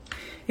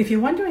If you're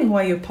wondering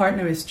why your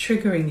partner is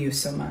triggering you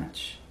so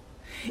much,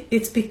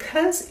 it's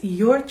because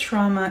your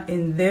trauma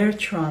and their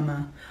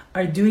trauma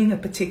are doing a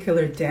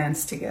particular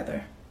dance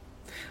together.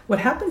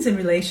 What happens in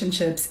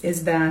relationships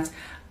is that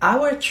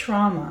our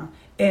trauma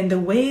and the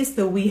ways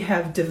that we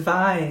have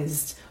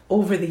devised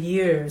over the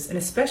years, and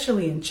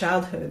especially in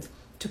childhood,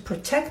 to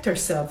protect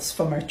ourselves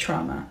from our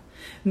trauma,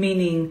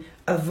 meaning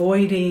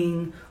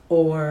avoiding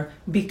or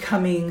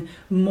becoming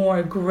more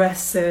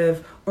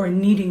aggressive or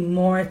needing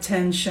more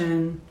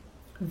attention,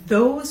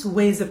 those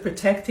ways of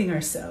protecting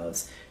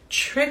ourselves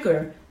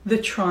trigger the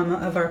trauma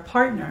of our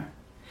partner.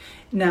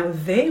 Now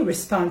they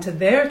respond to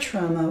their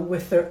trauma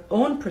with their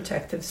own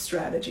protective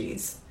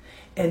strategies,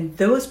 and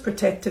those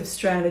protective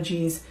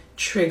strategies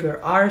trigger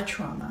our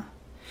trauma.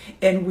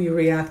 And we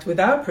react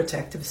with our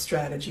protective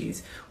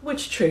strategies,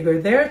 which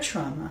trigger their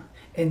trauma.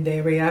 And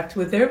they react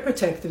with their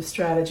protective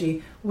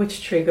strategy,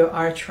 which trigger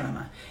our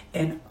trauma.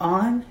 And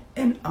on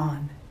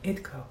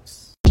it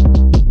goes.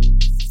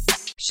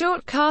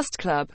 Short Cast Club